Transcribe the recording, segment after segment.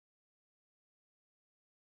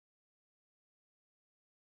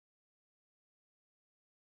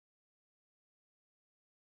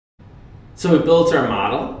So we built our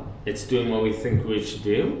model. It's doing what we think we should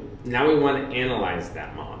do. Now we want to analyze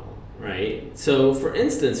that model, right? So for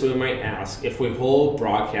instance, we might ask, if we hold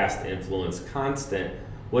broadcast influence constant,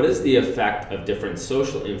 what is the effect of different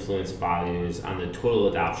social influence values on the total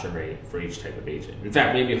adoption rate for each type of agent? In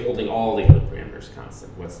fact, maybe holding all the other parameters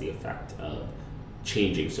constant, what's the effect of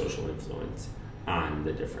changing social influence on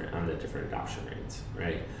the different adoption rates,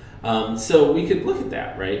 right? So we could look at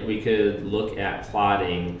that, right? We could look at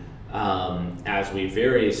plotting as we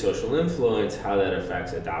vary social influence, how that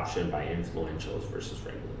affects adoption by influentials versus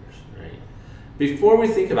regulars, right? Before we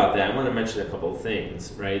think about that, I want to mention a couple of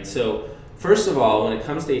things, right? So first of all, when it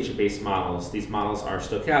comes to agent-based models, these models are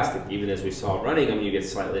stochastic. Even as we saw running them, you get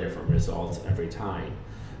slightly different results every time.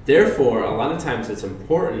 Therefore, a lot of times it's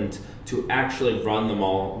important to actually run the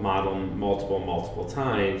model multiple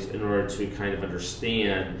times in order to kind of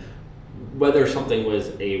understand whether something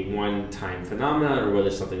was a one-time phenomenon or whether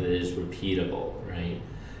something that is repeatable, right?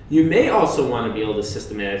 You may also want to be able to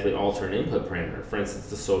systematically alter an input parameter, for instance,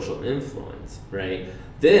 the social influence, right?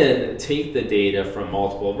 Then take the data from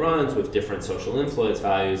multiple runs with different social influence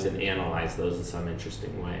values and analyze those in some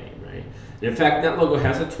interesting way, right? And in fact, NetLogo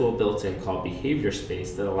has a tool built in called Behavior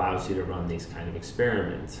Space that allows you to run these kind of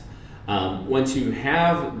experiments. Once you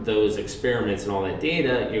have those experiments and all that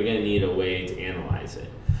data, you're going to need a way to analyze it.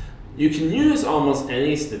 You can use almost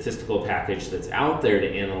any statistical package that's out there to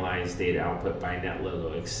analyze data output by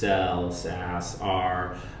NetLogo, Excel, SAS,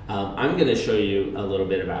 R. I'm going to show you a little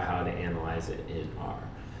bit about how to analyze it in R.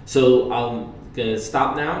 So I'm going to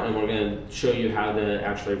stop now and we're going to show you how to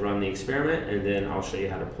actually run the experiment, and then I'll show you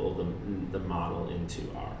how to pull the model into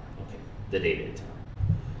R, okay, the data into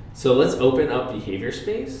R. So let's open up Behavior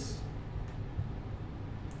Space.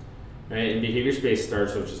 Right, and Behavior Space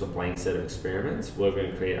starts with just a blank set of experiments. We're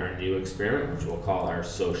going to create our new experiment, which we'll call our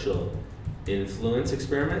social influence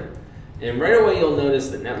experiment. And right away, you'll notice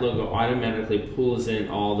that NetLogo automatically pulls in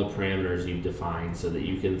all the parameters you've defined so that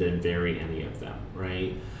you can then vary any of them,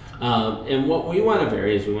 right? And what we want to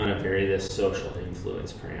vary is we want to vary this social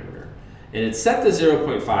influence parameter. And it's set to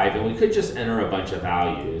 0.5, and we could just enter a bunch of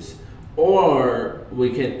values, or we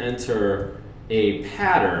can enter a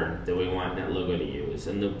pattern that we want NetLogo to use.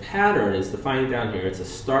 And the pattern is defined down here. It's a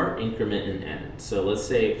start, increment, and end. So let's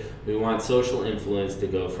say we want social influence to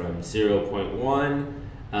go from 0.1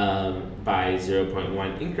 by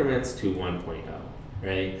 0.1 increments to 1.0,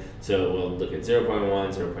 right? So we'll look at 0.1,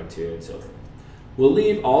 0.2, and so forth. We'll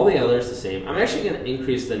leave all the others the same. I'm actually going to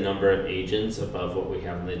increase the number of agents above what we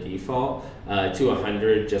have in the default to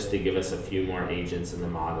 100, just to give us a few more agents in the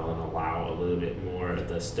model and allow a little bit more of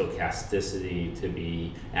the stochasticity to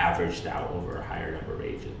be averaged out over a higher number of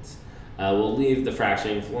agents. We'll leave the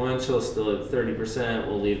fraction influential still at 30%.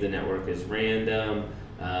 We'll leave the network as random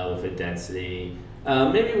with a density.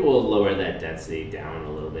 Maybe we'll lower that density down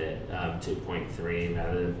a little bit to 0.3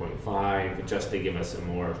 rather than 0.5, just to give us a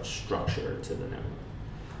more structure to the network.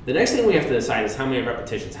 The next thing we have to decide is how many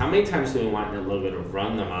repetitions. How many times do we want NetLogo to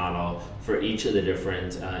run the model for each of the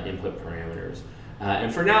different input parameters?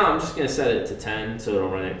 And for now, I'm just going to set it to 10, so it'll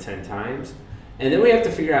run it 10 times. And then we have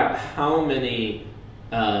to figure out how many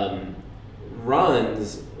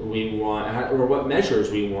runs we want, or what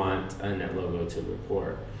measures we want NetLogo to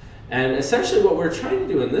report. And essentially what we're trying to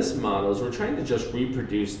do in this model is we're trying to just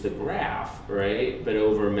reproduce the graph, right? But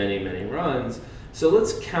over many, many runs. So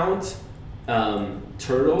let's count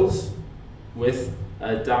turtles with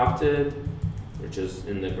adopted, which is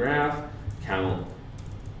in the graph, count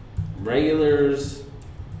regulars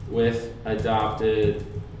with adopted.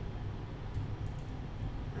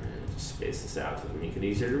 Just space this out to make it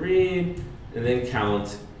easier to read, and then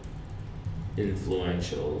count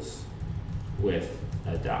influentials with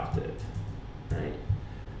adopted, right?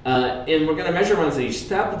 And we're going to measure runs at each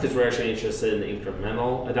step because we're actually interested in the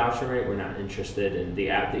incremental adoption rate. We're not interested in the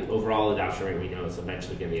overall adoption rate. We know it's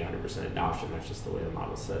eventually going to be 100% adoption. That's just the way the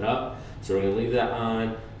model's set up. So we're going to leave that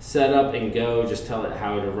on. Set up and go, just tell it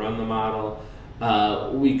how to run the model.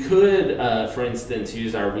 We could, for instance,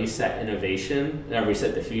 use our reset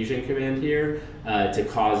diffusion command here to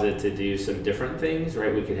cause it to do some different things,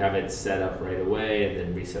 right? We could have it set up right away and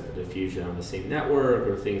then reset the diffusion on the same network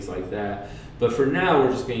or things like that. But for now,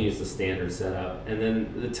 we're just going to use the standard setup. And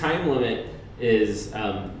then the time limit is,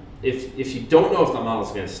 if you don't know if the model is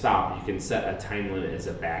going to stop, you can set a time limit as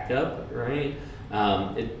a backup, right?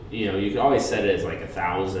 You can always set it as like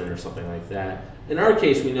 1,000 or something like that. In our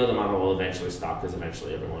case, we know the model will eventually stop because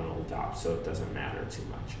eventually everyone will adopt, so it doesn't matter too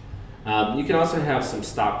much. You can also have some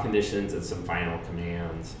stop conditions and some final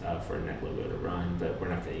commands for NetLogo to run, but we're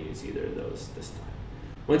not going to use either of those this time.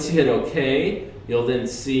 Once you hit OK, you'll then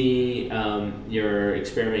see your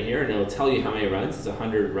experiment here, and it'll tell you how many runs. It's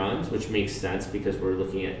 100 runs, which makes sense because we're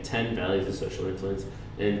looking at 10 values of social influence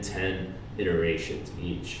and 10 iterations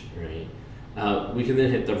each, right? We can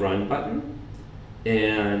then hit the Run button,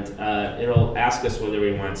 and it'll ask us whether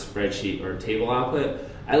we want spreadsheet or table output.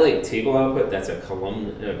 I like table output. That's a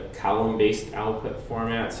column-based output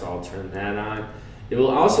format, so I'll turn that on. It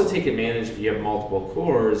will also take advantage if you have multiple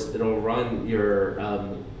cores. It'll run your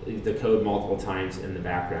the code multiple times in the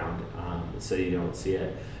background, so you don't see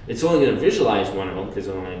it. It's only going to visualize one of them because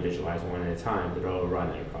it'll only visualize one at a time, but it'll run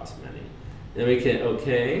it across many. Then we can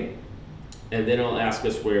OK, and then it'll ask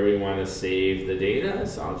us where we want to save the data.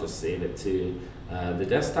 So I'll just save it to the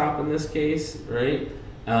desktop in this case, right?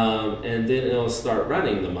 And then it'll start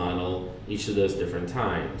running the model each of those different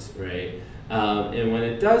times, right? And when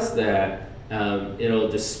it does that, it'll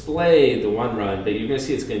display the one run, but you're going to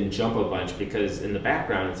see it's going to jump a bunch because in the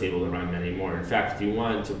background it's able to run many more. In fact, if you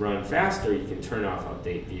want to run faster, you can turn off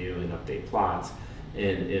update view and update plots,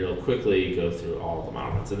 and it'll quickly go through all the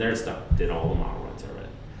model runs. And there's stuff did all the model runs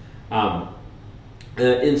already.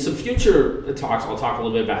 In some future talks, I'll talk a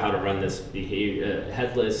little bit about how to run this behavior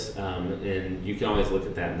headless, and you can always look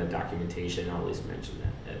at that in the documentation. I'll at least mention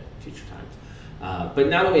that at future times. But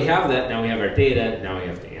now that we have that, now we have our data, now we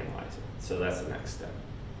have to analyze it. So that's the next step.